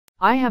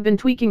I have been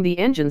tweaking the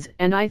engines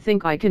and I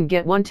think I can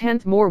get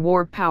 1/10 more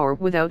warp power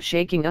without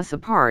shaking us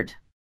apart.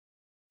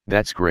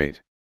 That's great.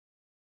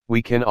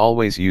 We can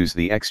always use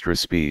the extra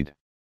speed.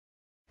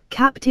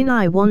 Captain,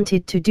 I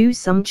wanted to do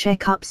some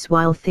checkups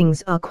while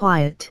things are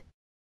quiet.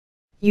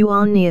 You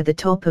are near the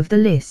top of the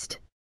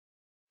list.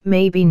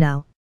 Maybe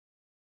now.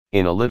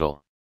 In a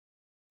little.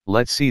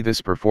 Let's see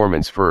this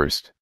performance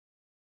first.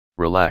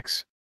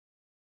 Relax.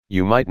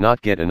 You might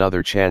not get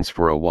another chance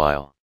for a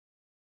while.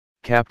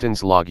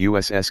 Captain's log: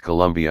 USS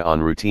Columbia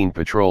on routine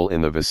patrol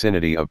in the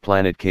vicinity of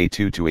planet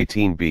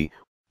K2-18b,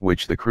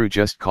 which the crew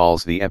just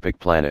calls the Epic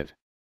Planet.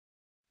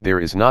 There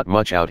is not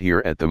much out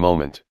here at the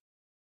moment.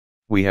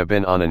 We have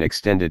been on an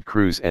extended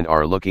cruise and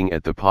are looking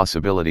at the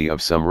possibility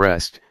of some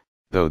rest,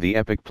 though the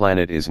Epic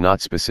Planet is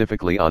not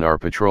specifically on our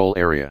patrol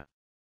area.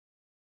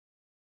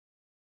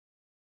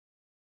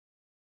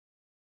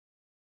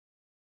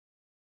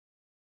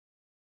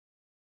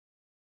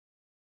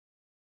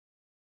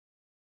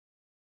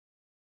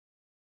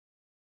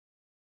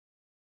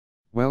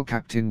 Well,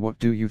 Captain, what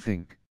do you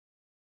think?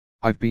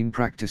 I've been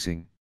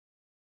practicing.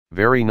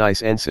 Very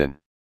nice, Ensign.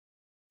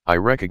 I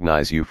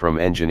recognize you from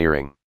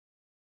engineering.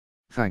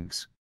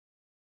 Thanks.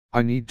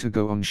 I need to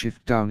go on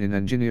shift down in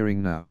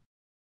engineering now.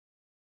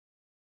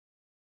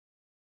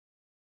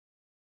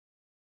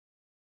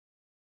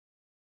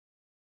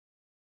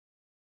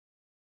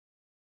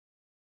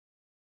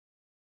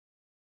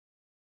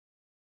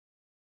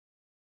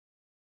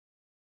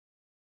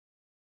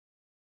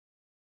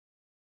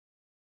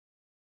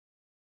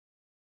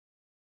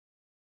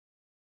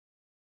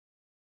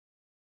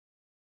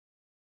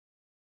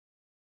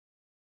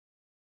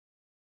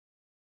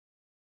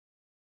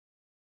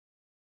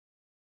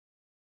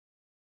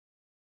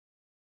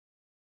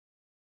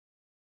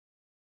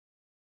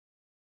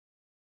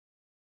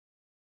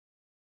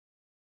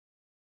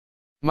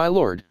 My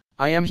lord,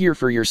 I am here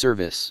for your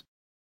service.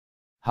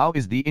 How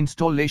is the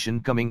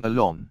installation coming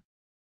along?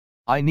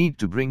 I need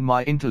to bring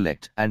my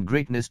intellect and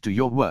greatness to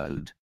your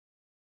world.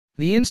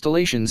 The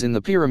installations in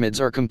the pyramids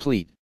are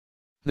complete.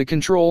 The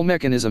control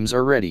mechanisms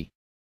are ready.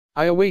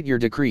 I await your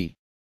decree.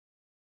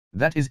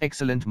 That is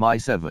excellent, my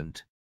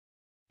servant.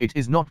 It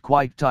is not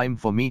quite time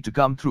for me to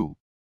come through.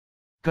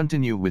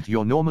 Continue with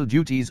your normal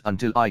duties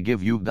until I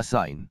give you the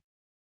sign.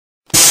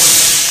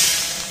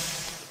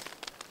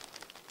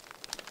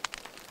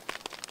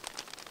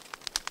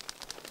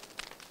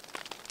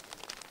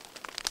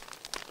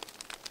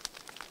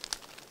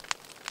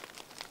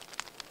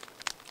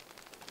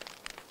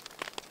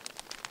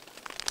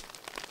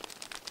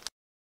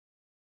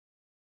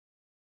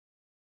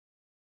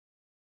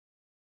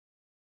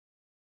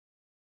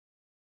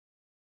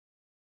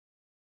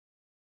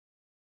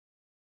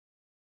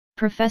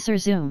 Professor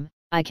Zoom,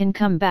 I can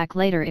come back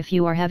later if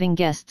you are having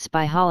guests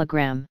by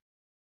hologram.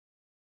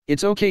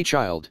 It's okay,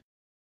 child.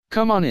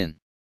 Come on in.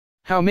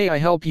 How may I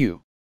help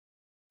you?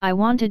 I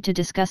wanted to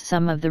discuss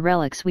some of the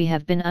relics we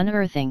have been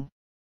unearthing.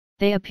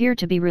 They appear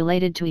to be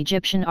related to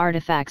Egyptian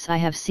artifacts I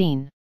have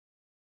seen.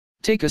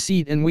 Take a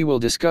seat and we will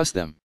discuss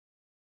them.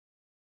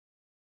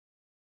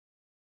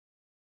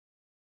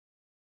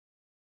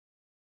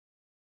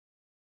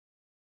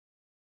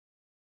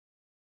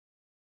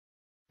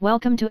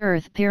 Welcome to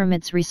Earth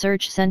Pyramids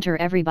Research Center,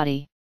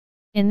 everybody.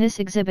 In this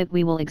exhibit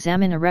we will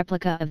examine a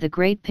replica of the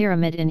Great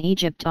Pyramid in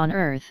Egypt on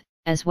Earth,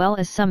 as well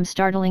as some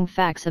startling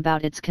facts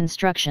about its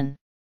construction.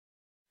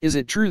 Is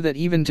it true that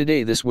even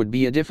today this would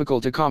be a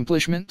difficult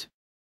accomplishment?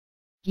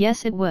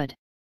 Yes, it would.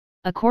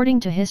 According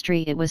to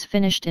history, it was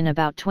finished in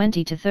about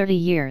 20 to 30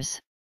 years.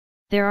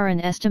 There are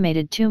an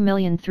estimated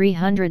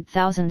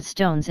 2,300,000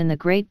 stones in the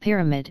Great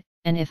Pyramid,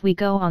 and if we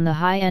go on the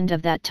high end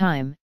of that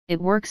time, it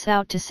works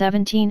out to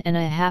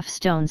 17.5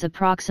 stones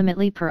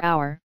approximately per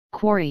hour,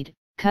 quarried,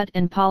 cut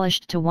and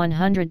polished to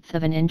 1/100th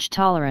of an inch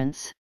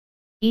tolerance.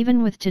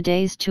 Even with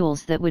today's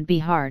tools that would be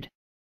hard.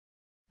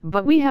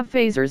 But we have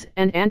phasers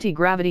and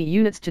anti-gravity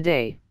units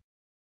today.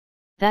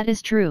 That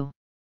is true.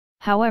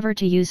 However,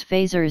 to use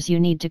phasers you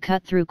need to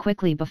cut through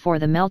quickly before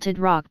the melted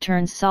rock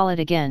turns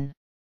solid again.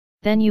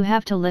 Then you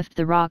have to lift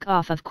the rock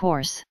off, of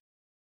course.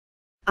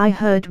 I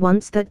heard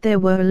once that there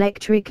were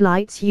electric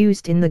lights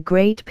used in the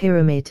Great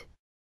Pyramid.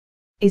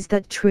 Is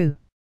that true?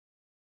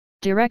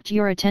 Direct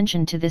your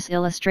attention to this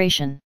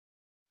illustration.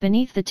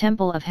 Beneath the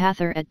Temple of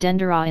Hathor at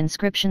Dendera,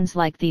 inscriptions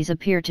like these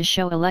appear to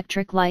show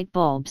electric light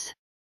bulbs.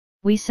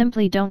 We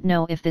simply don't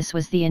know if this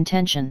was the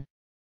intention.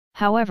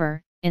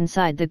 However,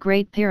 inside the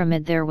Great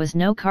Pyramid there was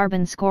no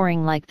carbon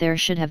scoring like there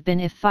should have been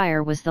if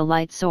fire was the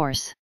light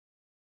source.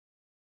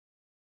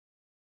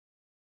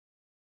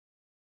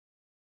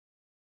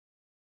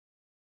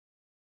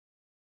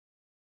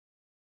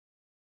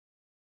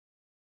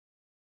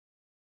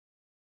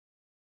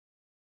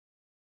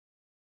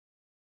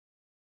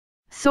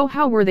 So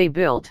how were they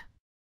built?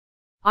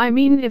 I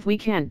mean, if we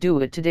can't do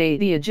it today,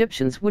 the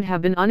Egyptians would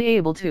have been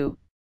unable to.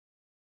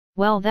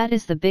 Well, that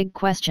is the big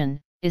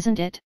question, isn't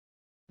it?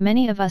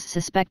 Many of us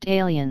suspect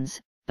aliens,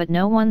 but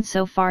no one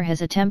so far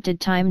has attempted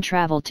time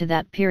travel to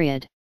that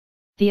period.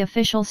 The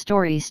official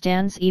story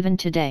stands even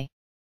today.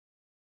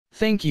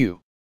 Thank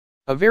you.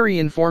 A very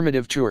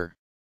informative tour.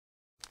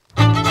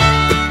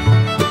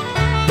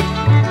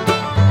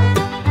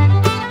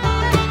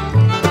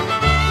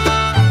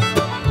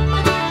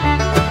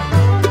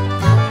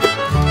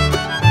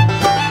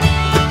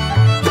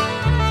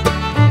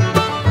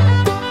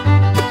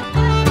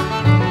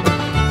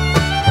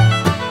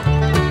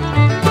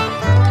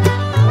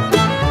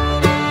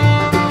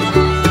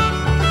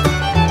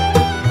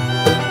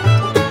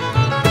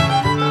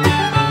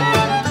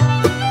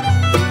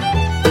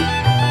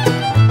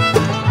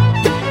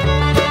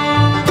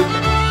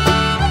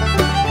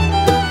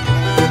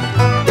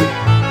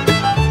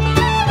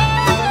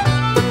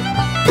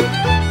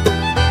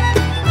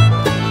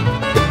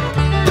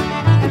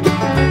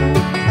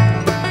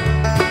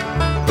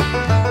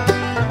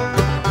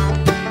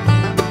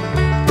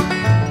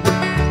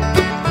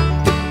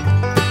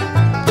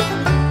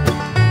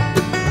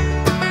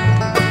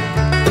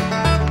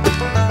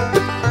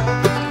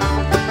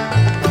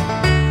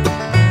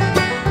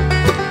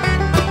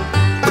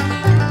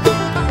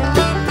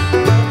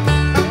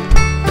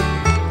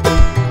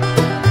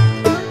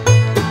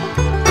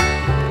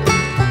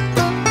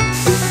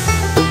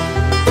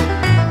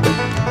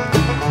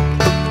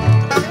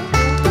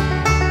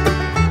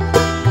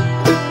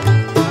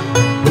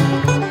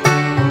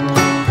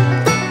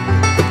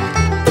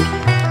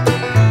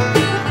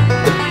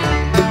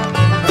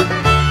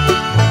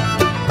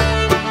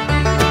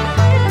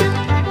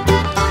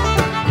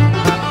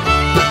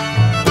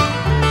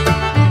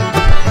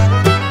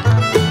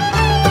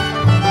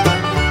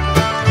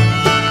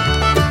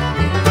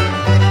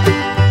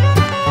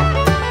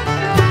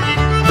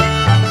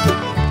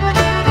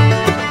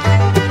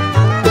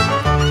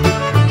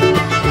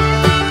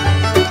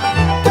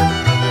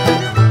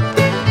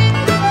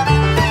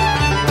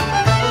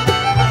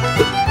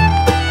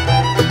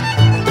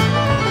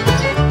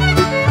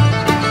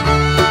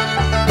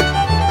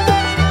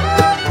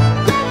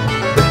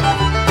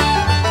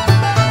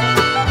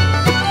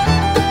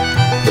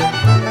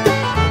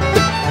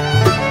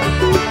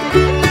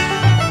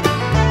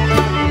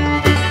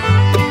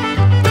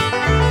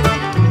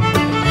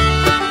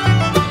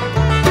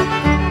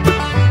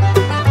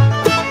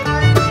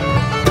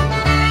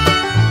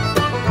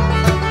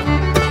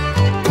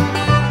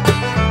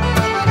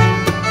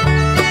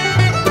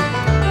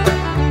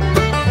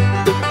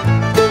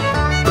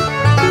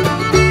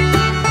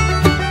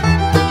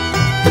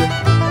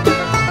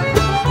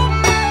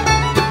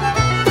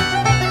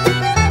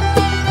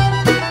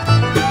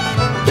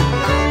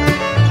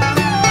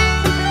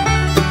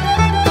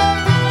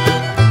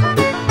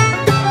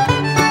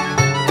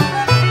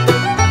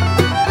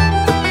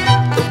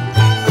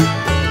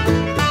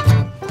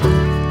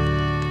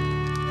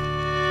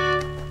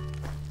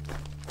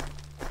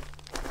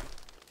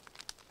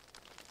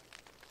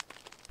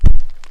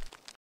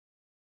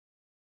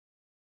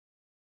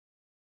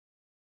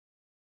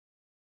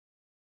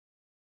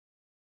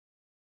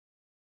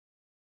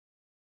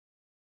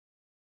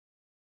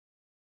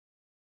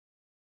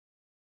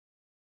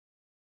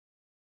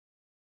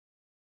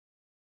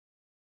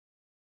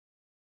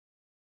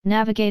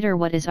 Navigator,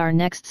 what is our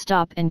next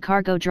stop and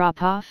cargo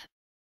drop-off?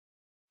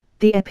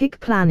 The epic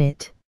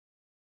planet.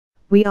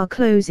 We are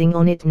closing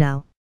on it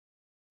now.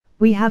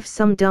 We have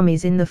some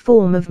dummies in the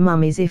form of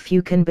mummies, if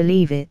you can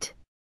believe it.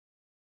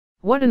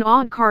 What an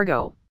odd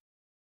cargo.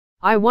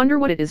 I wonder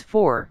what it is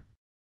for.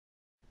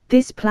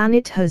 This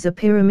planet has a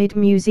pyramid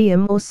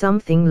museum or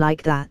something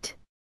like that.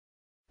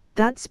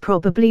 That's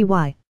probably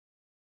why.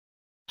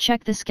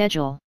 Check the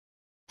schedule.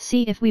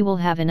 See if we will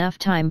have enough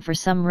time for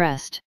some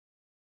rest.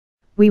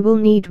 We will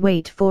need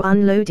wait for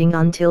unloading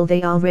until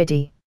they are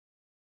ready.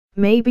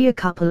 Maybe a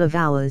couple of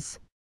hours.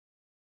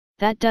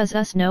 That does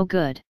us no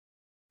good.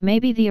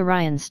 Maybe the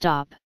Orion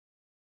stop.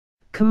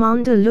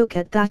 Commander, look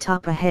at that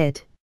up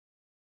ahead.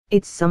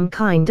 It's some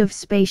kind of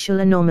spatial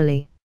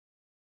anomaly.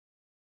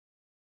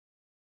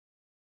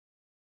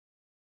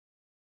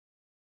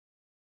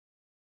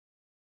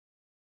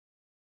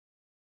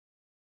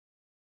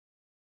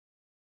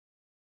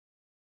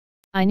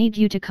 I need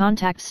you to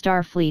contact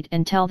Starfleet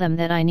and tell them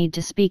that I need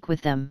to speak with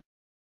them.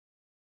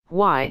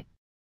 Why?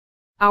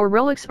 Our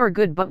relics are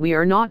good, but we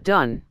are not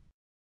done.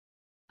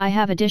 I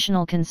have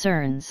additional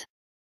concerns.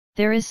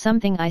 There is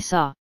something I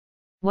saw.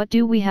 What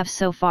do we have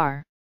so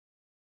far?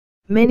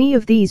 Many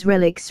of these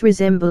relics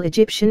resemble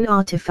Egyptian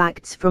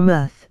artifacts from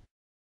Earth.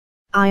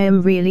 I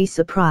am really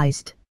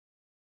surprised.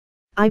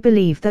 I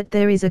believe that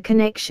there is a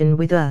connection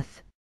with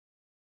Earth.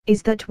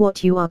 Is that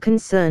what you are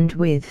concerned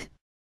with?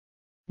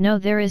 No,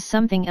 there is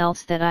something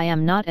else that I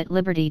am not at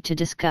liberty to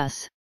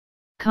discuss.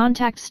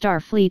 Contact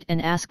Starfleet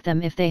and ask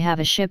them if they have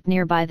a ship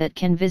nearby that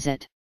can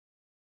visit.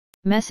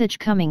 Message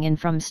coming in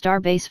from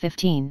Starbase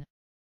 15.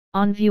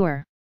 On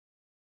viewer.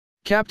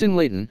 Captain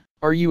Layton,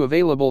 are you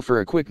available for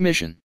a quick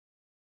mission?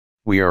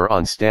 We are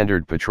on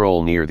standard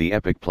patrol near the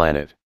epic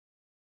planet.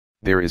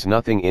 There is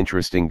nothing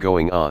interesting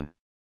going on.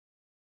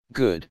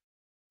 Good.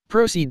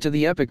 Proceed to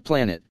the epic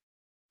planet.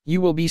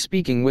 You will be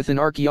speaking with an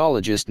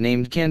archaeologist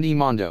named Candy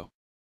Mondo.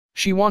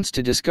 She wants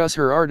to discuss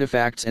her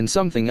artifacts and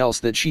something else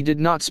that she did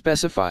not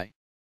specify.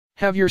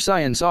 Have your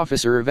science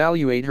officer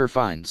evaluate her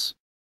finds.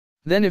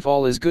 Then if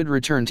all is good,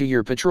 return to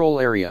your patrol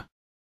area.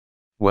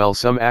 Well,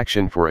 some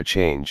action for a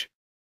change.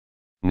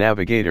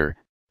 Navigator,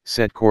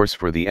 set course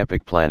for the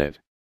epic planet.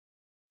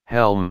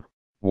 Helm,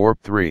 warp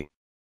 3.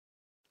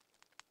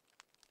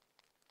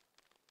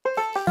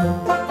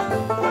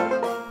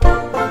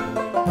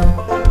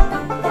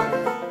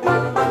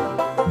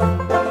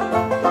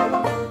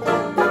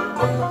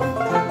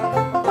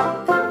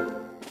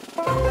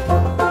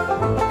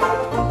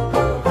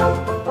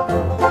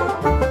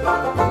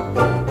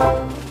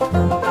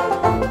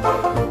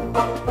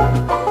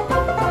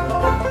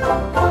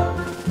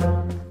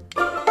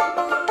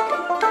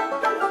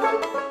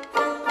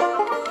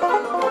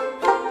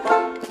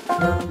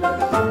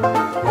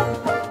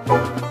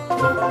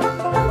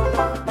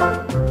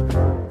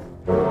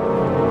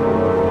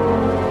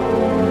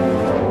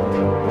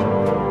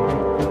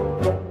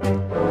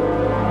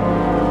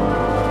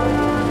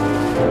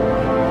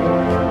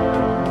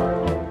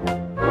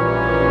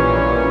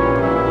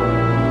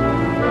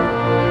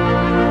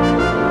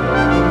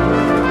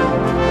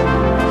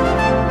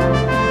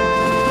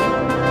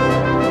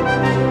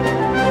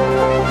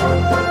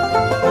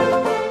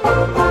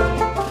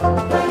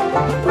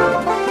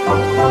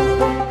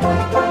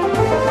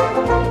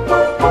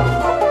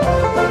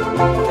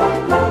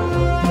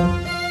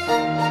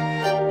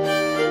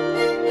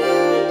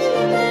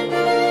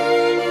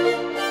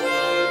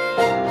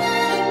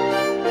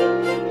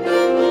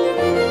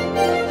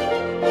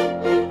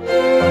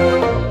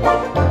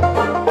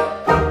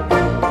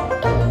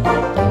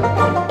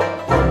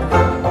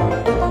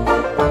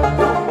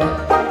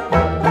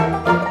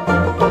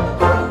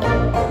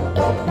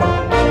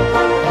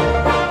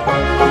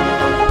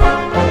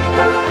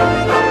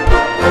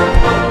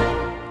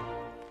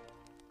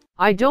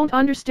 I don't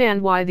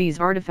understand why these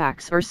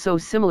artifacts are so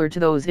similar to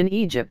those in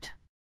Egypt.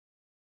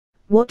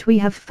 What we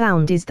have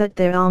found is that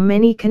there are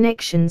many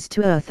connections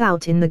to Earth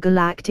out in the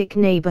galactic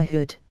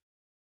neighborhood.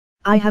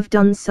 I have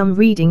done some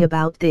reading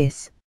about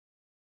this.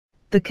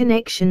 The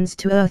connections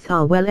to Earth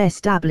are well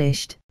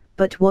established,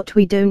 but what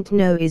we don't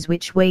know is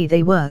which way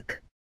they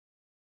work.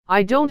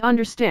 I don't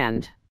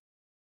understand.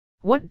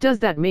 What does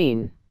that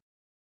mean?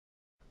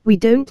 We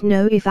don't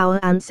know if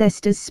our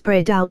ancestors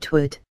spread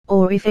outward,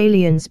 or if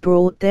aliens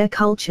brought their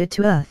culture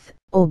to Earth,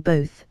 or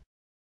both.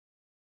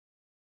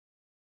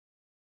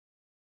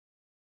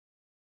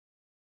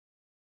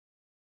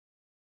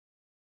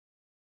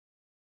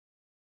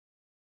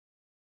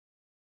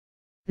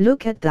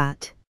 Look at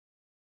that.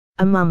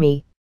 A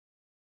mummy.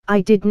 I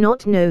did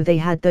not know they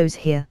had those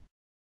here.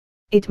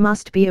 It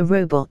must be a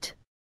robot.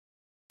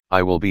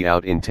 I will be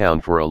out in town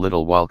for a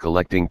little while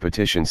collecting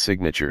petition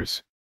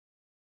signatures.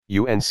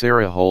 You and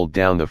Sarah hold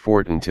down the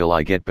fort until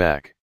I get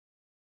back.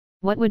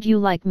 What would you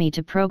like me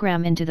to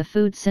program into the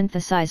food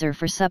synthesizer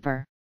for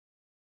supper?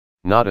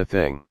 Not a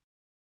thing.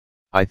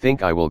 I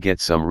think I will get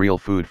some real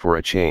food for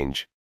a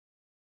change.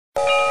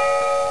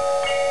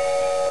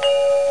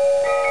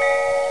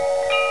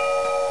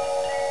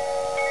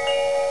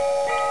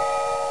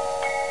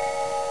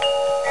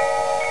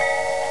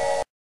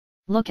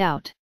 Look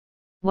out.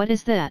 What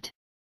is that?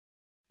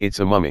 It's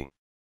a mummy.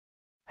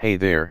 Hey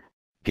there,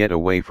 get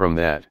away from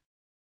that.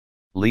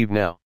 Leave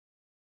now.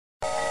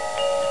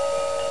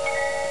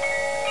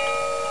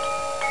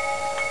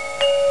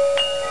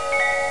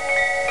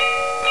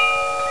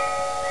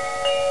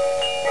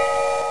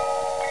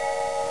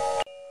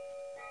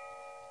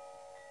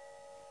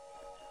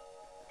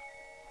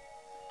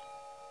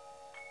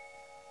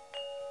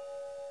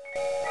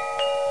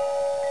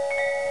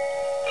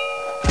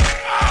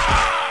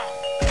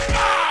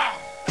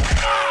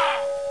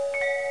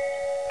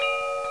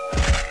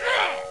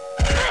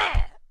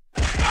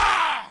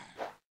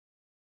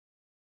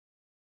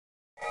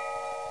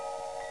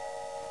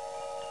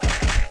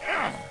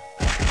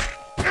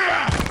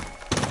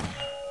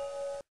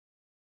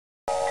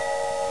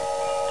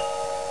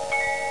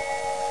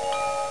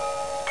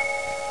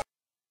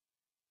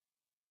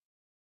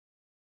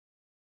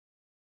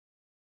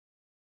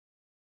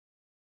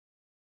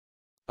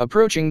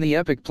 Approaching the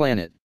epic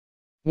planet.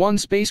 1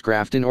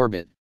 spacecraft in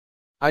orbit.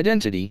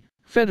 Identity,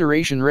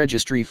 Federation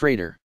Registry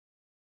Freighter.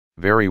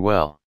 Very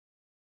well.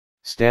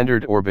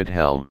 Standard orbit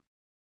helm.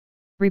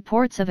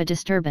 Reports of a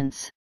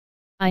disturbance.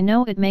 I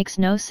know it makes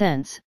no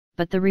sense,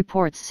 but the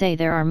reports say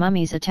there are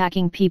mummies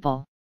attacking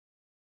people.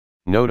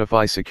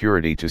 Notify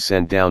security to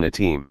send down a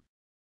team.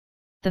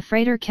 The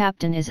freighter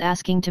captain is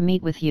asking to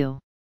meet with you.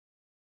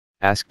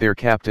 Ask their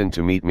captain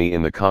to meet me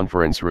in the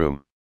conference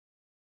room.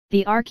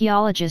 The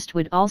archaeologist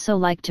would also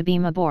like to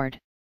beam aboard.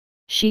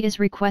 She is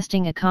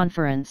requesting a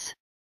conference.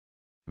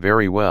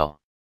 Very well.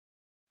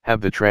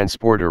 Have the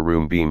transporter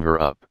room beam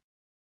her up.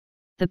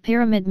 The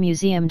Pyramid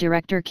Museum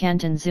director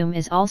Canton Zoom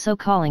is also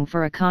calling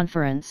for a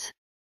conference.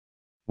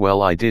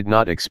 Well, I did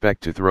not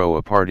expect to throw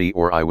a party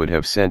or I would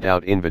have sent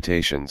out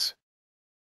invitations.